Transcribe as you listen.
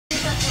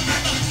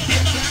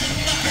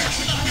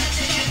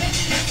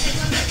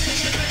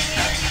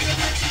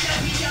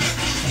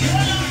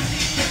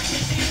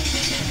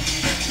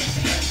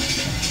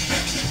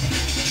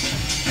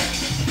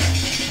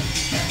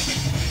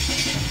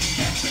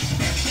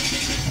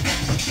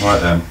Right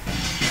then,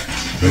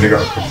 we've only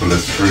got a couple of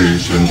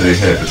screws to undo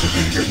here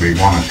because we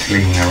want to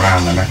clean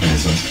around the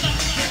mechanism.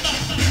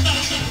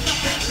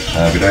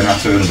 We don't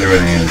have to undo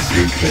any of the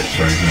C-clips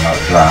or anything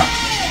like that.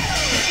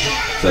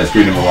 So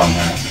screw number 1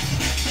 here.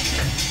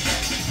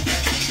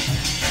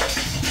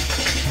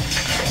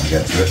 I'll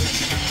get to it.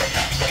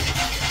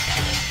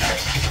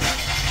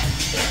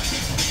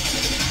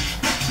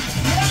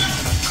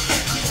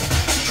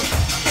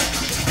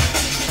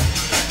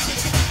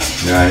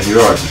 Yeah, you're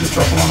alright to just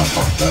drop them on the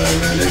top there,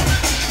 really.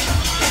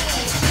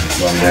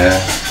 This one here.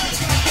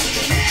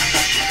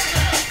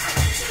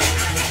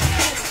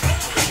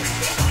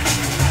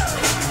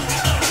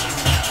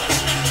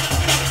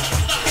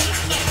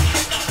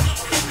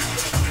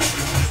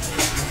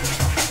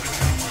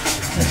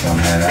 This one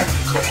here.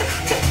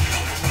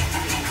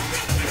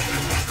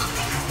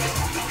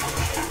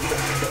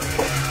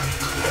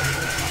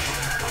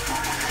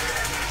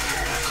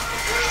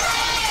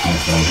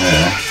 This one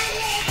here.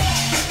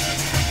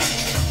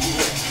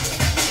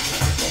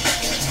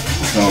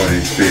 You can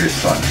already feel it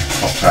starting to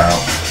pop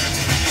out.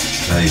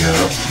 There you go.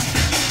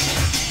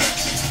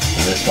 So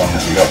this one,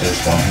 we got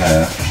this one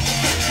here.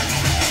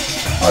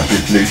 I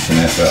did loosen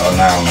it, but I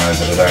now know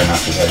that I don't have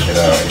to take it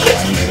out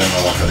again. I don't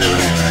know what I do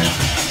anyway.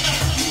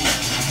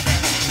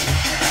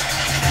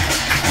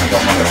 I've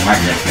got my little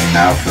magnet thing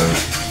now for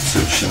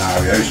such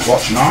scenarios.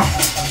 Watch now.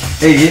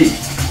 Hey.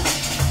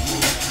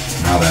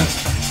 Now then.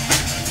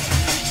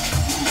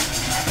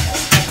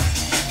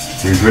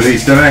 We've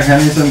released the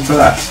mechanism for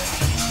that.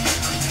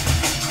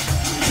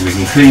 We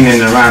can clean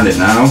in and around it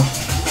now,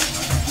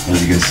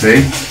 as you can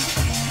see.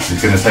 It's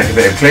going to take a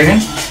bit of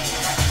cleaning,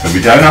 but we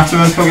don't have to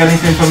unplug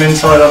anything from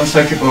inside on the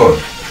circuit board.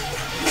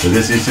 So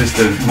this is just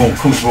a more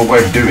comfortable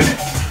way of doing it.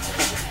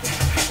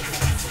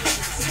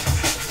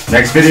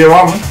 Next video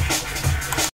on.